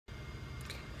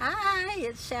Hi,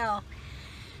 it's Shell.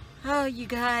 Oh, you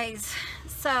guys.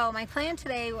 So my plan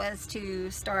today was to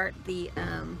start the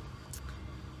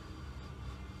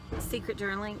secret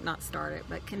journaling, not start it,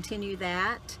 but continue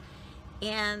that.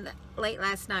 And late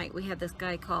last night we had this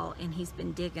guy call, and he's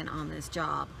been digging on this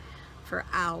job for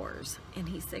hours. And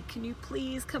he said, "Can you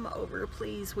please come over,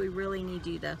 please? We really need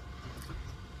you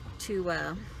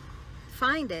to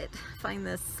find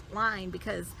this line,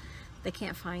 because they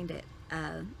can't find it.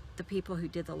 The people who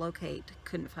did the locate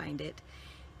couldn't find it,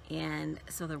 and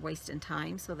so they're wasting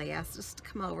time, so they asked us to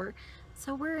come over.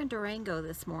 So we're in Durango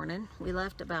this morning. We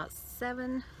left about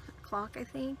 7 o'clock, I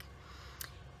think,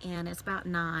 and it's about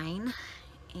 9,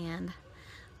 and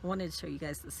I wanted to show you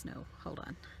guys the snow. Hold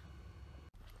on.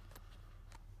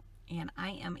 And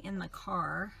I am in the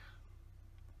car.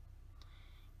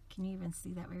 Can you even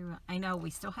see that very well? I know we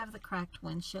still have the cracked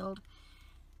windshield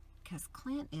because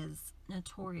Clint is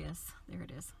notorious. There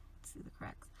it is. See the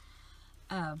cracks.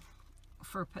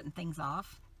 For putting things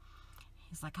off.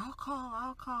 He's like, I'll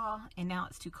call. And now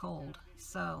it's too cold.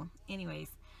 So anyways,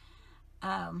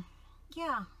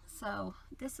 yeah, so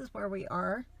this is where we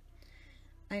are.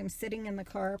 I'm sitting in the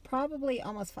car, probably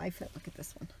almost 5 foot. Look at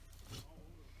this one.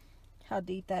 How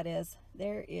deep that is.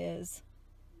 There is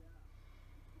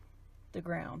the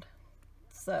ground.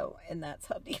 So, and that's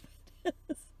how deep it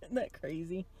is. Isn't that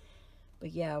crazy?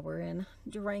 But yeah, we're in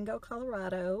Durango,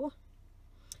 Colorado.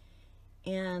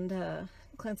 And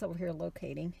Clint's over here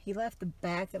locating. He left the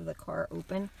back of the car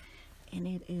open, and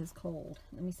it is cold.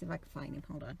 Let me see if I can find him.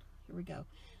 Hold on. Here we go.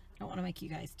 I don't want to make you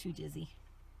guys too dizzy.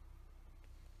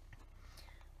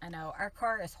 I know our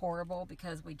car is horrible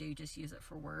because we do just use it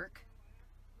for work.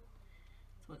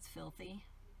 So it's filthy.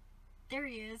 There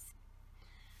he is.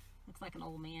 Looks like an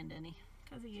old man, doesn't he?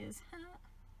 Because he is.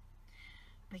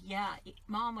 But yeah,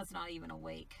 Mom was not even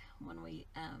awake when we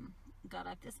got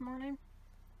up this morning.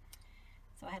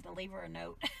 So I had to leave her a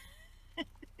note.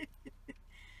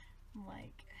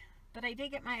 Like, but I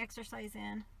did get my exercise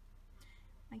in.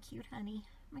 My cute honey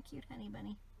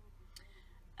bunny.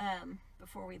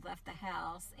 Before we left the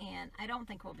house, and I don't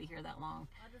think we'll be here that long.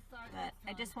 But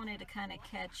I just wanted to kind of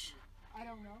catch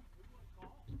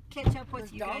up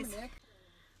with you guys.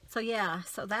 So yeah,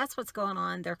 so that's what's going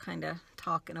on. They're kind of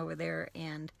talking over there,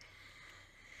 and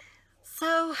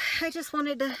so I just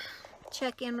wanted to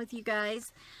check in with you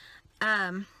guys.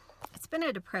 It's been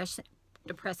a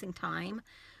depressing time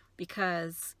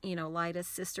because, you know, Lida's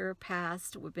sister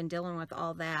passed. We've been dealing with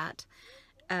all that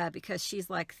because she's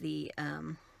like the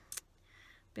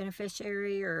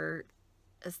beneficiary or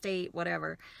estate,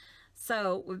 whatever.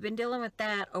 So we've been dealing with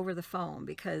that over the phone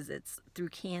because it's through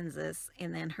Kansas,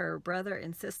 and then her brother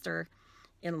and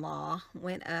sister-in-law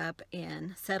went up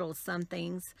and settled some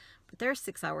things, but they're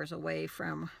 6 hours away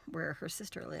from where her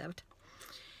sister lived.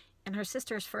 And her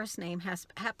sister's first name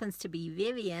happens to be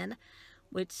Vivian,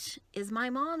 which is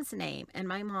my mom's name. And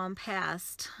my mom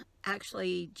passed,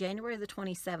 actually, January the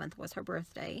 27th was her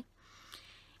birthday.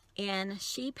 And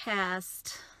she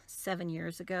passed 7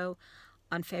 years ago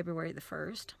on February the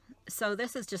 1st. So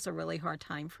this is just a really hard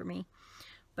time for me.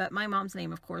 But my mom's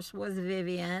name, of course, was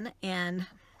Vivian. And,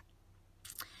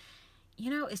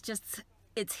 you know,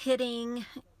 it's hitting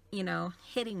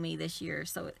me this year.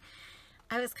 So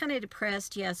I was kind of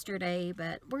depressed yesterday,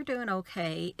 but we're doing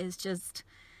okay. It's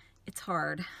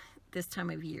hard this time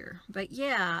of year. But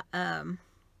yeah, so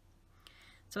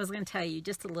I was going to tell you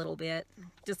just a little bit,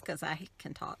 just because I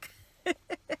can talk.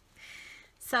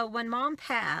 So when Mom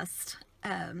passed,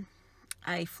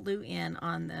 I flew in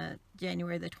on the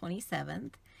January the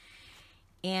 27th,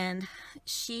 and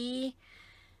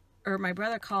my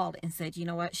brother called and said, you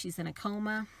know what, she's in a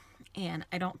coma, and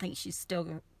I don't think she's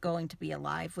still going to be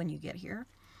alive when you get here.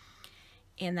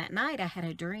 And that night I had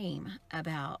a dream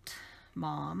about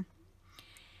Mom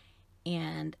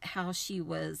and how she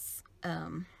was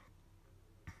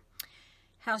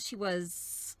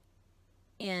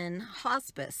in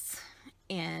hospice,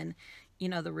 and, you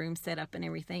know, the room set up and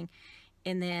everything.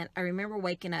 And then I remember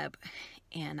waking up,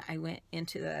 and I went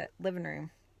into the living room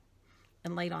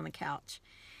and laid on the couch,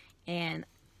 and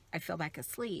I fell back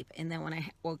asleep. And then when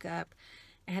I woke up,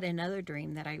 I had another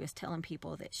dream that I was telling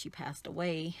people that she passed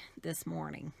away this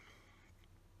morning.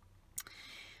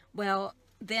 Well,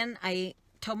 then I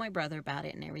told my brother about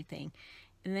it and everything.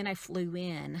 And then I flew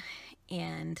in,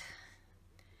 and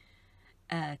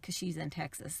because she's in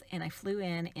Texas, and I flew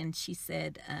in, and she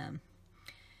said,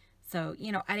 so,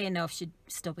 you know, I didn't know if she'd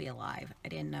still be alive. I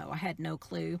didn't know. I had no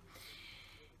clue.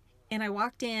 And I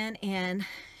walked in, and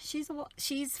she's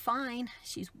fine.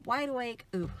 She's wide awake.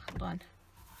 Ooh, hold on.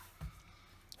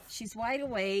 She's wide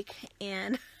awake,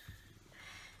 and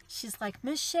she's like,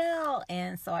 Michelle.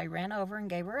 And so I ran over and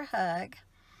gave her a hug.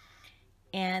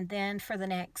 And then for the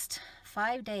next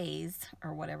 5 days,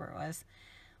 or whatever it was,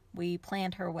 we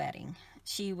planned her wedding.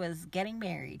 She was getting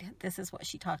married. This is what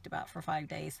she talked about for 5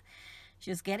 days. She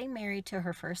was getting married to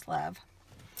her first love.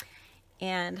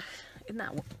 And isn't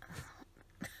that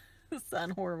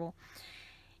sound horrible?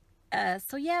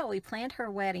 So yeah, we planned her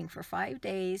wedding for 5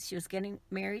 days. She was getting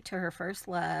married to her first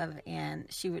love, and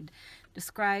she would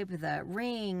describe the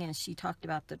ring, and she talked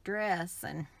about the dress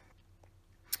and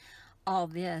all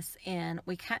this. And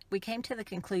we came to the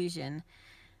conclusion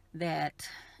that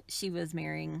she was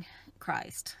marrying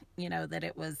Christ, you know, that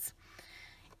it was,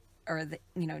 or the,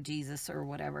 you know, Jesus or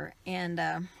whatever.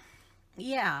 And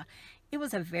yeah, it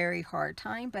was a very hard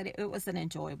time, but it was an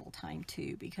enjoyable time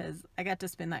too, because I got to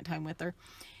spend that time with her.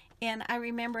 And I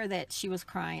remember that she was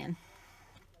crying.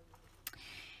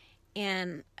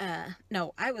 And,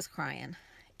 no, I was crying.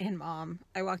 And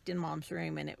I walked in Mom's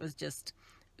room, and it was just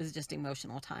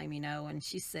emotional time, you know. And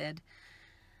she said,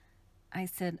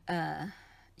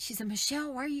 she said,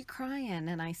 Michelle, why are you crying?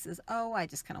 And I says, oh, I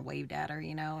just kind of waved at her,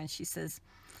 you know. And she says,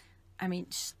 I mean,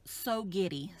 so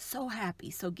giddy, so happy,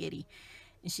 so giddy.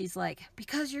 And she's like,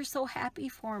 because you're so happy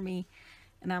for me.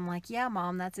 And I'm like, yeah,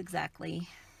 Mom, that's exactly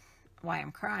why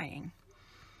I'm crying.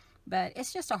 But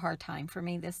it's just a hard time for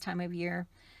me this time of year,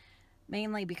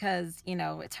 mainly because, you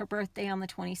know, it's her birthday on the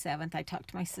 27th. I talked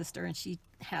to my sister, and she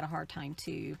had a hard time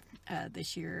too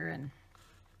this year, and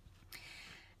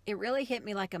it really hit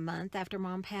me like a month after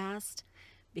Mom passed,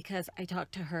 because I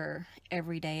talked to her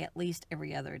every day, at least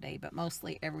every other day, but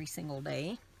mostly every single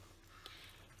day.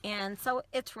 And so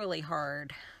it's really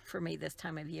hard for me this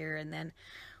time of year. And then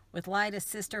with Lida's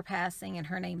sister passing, and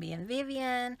her name being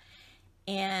Vivian,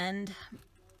 and,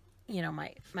 you know,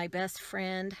 my best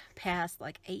friend passed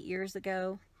like 8 years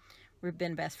ago. We've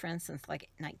been best friends since like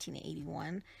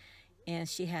 1981, and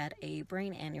she had a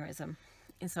brain aneurysm.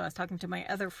 And so I was talking to my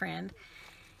other friend,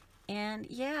 and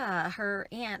yeah, her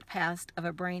aunt passed of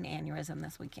a brain aneurysm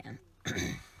this weekend.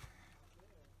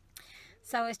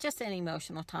 So it's just an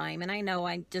emotional time, and I know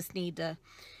I just need to,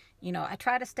 you know, I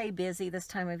try to stay busy this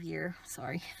time of year.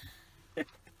 Sorry.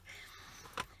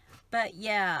 But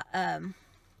yeah,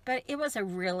 but it was a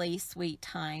really sweet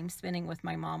time spending with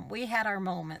my mom. We had our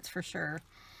moments for sure,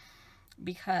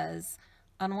 because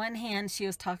on one hand, she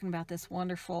was talking about this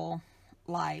wonderful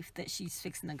life that she's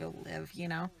fixing to go live, you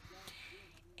know.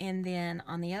 And then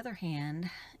on the other hand,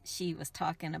 she was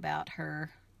talking about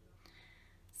her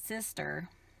sister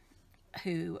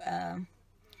who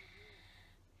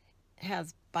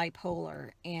has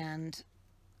bipolar, and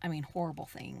I mean, horrible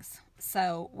things.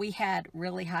 So we had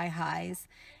really high highs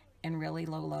and really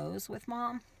low lows with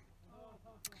Mom.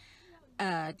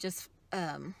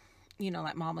 You know,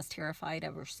 like Mom was terrified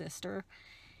of her sister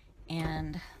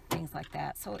and things like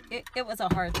that. So it was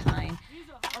a hard time.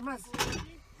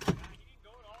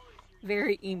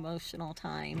 Very emotional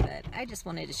time, but I just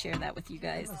wanted to share that with you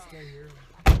guys.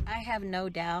 I have no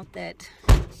doubt that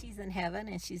she's in heaven,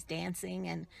 and she's dancing,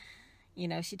 and, you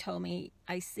know, she told me,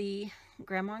 I see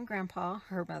Grandma and Grandpa,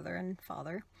 her mother and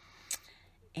father,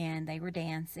 and they were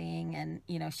dancing. And,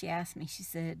 you know, she asked me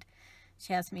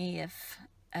if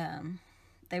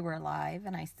they were alive,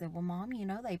 and I said, well, Mom, you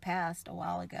know, they passed a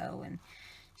while ago. And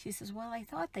she says, well, I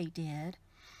thought they did,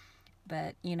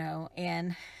 but, you know.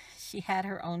 And she had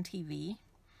her own TV,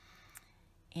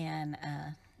 and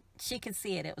she could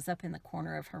see it. It was up in the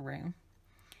corner of her room,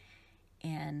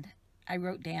 and I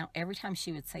wrote down, every time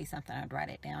she would say something, I'd write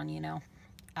it down, you know,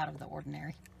 out of the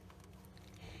ordinary.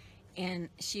 And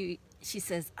she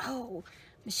says, oh,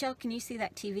 Michelle, can you see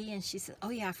that TV? And she says, oh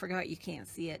yeah, I forgot you can't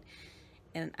see it.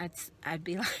 And I'd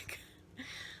be like,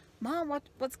 Mom,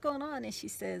 what's going on? And she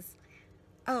says,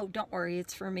 oh, don't worry,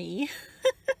 it's for me.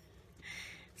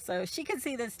 So she could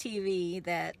see this TV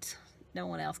that no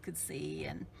one else could see.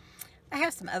 And I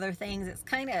have some other things. It's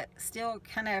still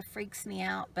kind of freaks me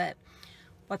out, but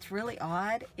what's really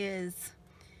odd is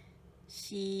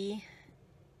the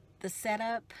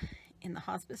setup in the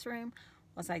hospice room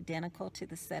was identical to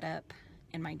the setup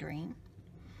in my dream.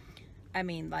 I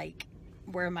mean, like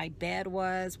where my bed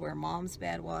was, where Mom's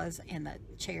bed was, and the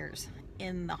chairs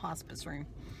in the hospice room.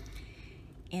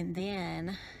 And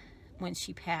then when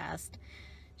she passed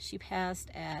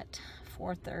at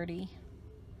 4:30.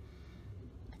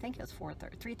 I think it was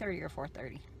 3:30 or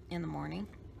 4:30 in the morning.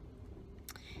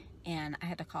 And I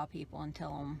had to call people and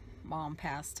tell them Mom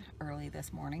passed early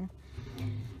this morning.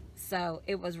 So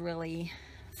it was really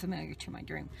familiar to my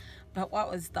dream. But what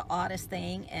was the oddest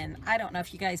thing, and I don't know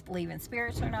if you guys believe in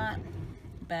spirits or not,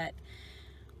 but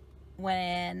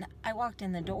when I walked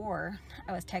in the door,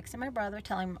 I was texting my brother,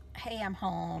 telling him, hey, I'm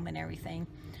home and everything.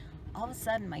 All of a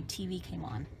sudden, my TV came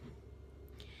on.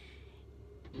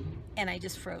 And I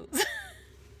just froze.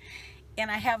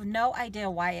 And I have no idea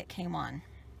why it came on.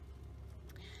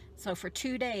 So for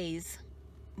 2 days,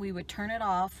 we would turn it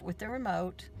off with the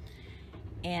remote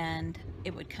and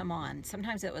it would come on.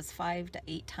 Sometimes it was 5 to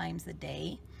 8 times a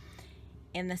day.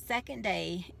 And the second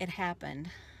day it happened,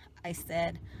 I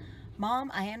said,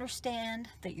 Mom, I understand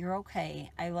that you're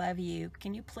okay. I love you.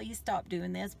 Can you please stop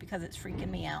doing this because it's freaking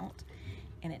me out?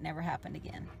 And it never happened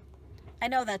again. I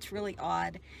know that's really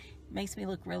odd. It makes me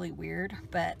look really weird,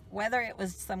 but whether it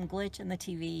was some glitch in the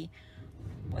TV,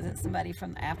 was it somebody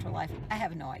from the afterlife? I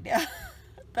have no idea.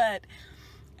 But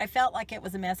I felt like it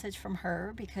was a message from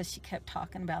her because she kept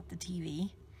talking about the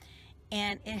TV.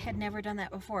 And it had never done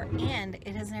that before. And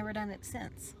it has never done it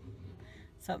since.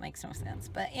 So it makes no sense.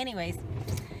 But anyways,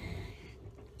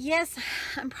 yes,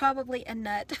 I'm probably a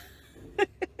nut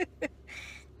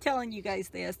telling you guys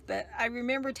this. But I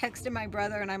remember texting my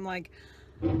brother and I'm like,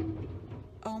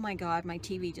 oh my God, my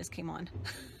TV just came on.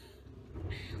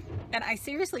 And I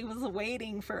seriously was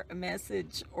waiting for a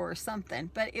message or something,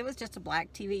 but it was just a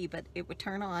black TV, but it would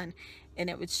turn on and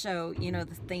it would show, you know,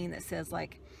 the thing that says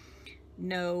like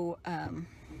no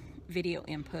video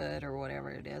input or whatever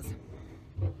it is.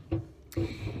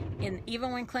 And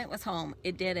even when Clint was home,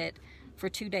 it did it for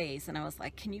 2 days. And I was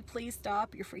like, can you please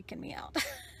stop? You're freaking me out.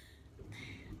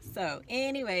 So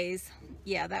anyways,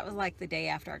 yeah, that was like the day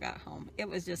after I got home. It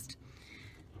was just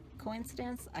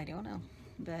coincidence. I don't know.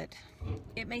 But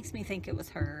it makes me think it was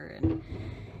her and,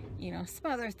 you know,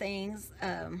 some other things.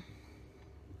 I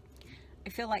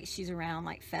feel like she's around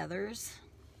like feathers.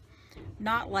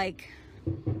 Not like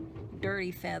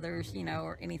dirty feathers, you know,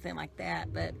 or anything like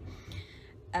that. But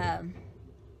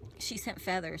she sent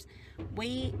feathers.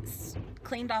 We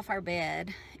cleaned off our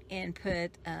bed and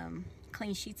put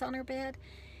clean sheets on our bed.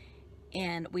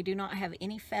 And we do not have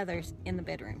any feathers in the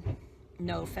bedroom.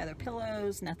 No feather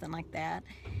pillows, nothing like that.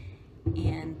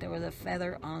 And there was a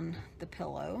feather on the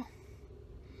pillow.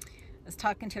 I was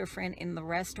talking to a friend in the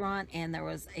restaurant and there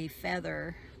was a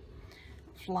feather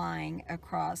flying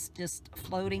across, just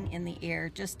floating in the air,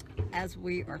 just as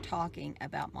we are talking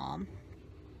about Mom.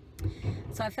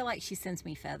 So I feel like she sends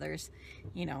me feathers,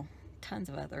 you know, tons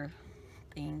of other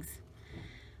things.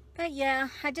 But yeah,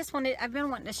 I've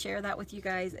been wanting to share that with you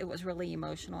guys. It was really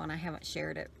emotional and I haven't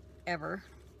shared it ever.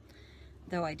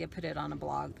 Though I did put it on a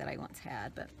blog that I once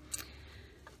had, but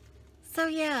so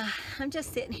yeah, I'm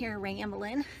just sitting here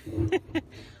rambling.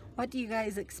 What do you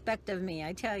guys expect of me?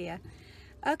 I tell you.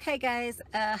 Okay, guys.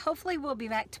 Hopefully we'll be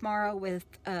back tomorrow with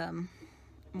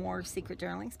more secret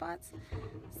journaling spots.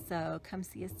 So come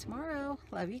see us tomorrow.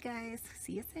 Love you guys.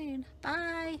 See you soon.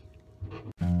 Bye.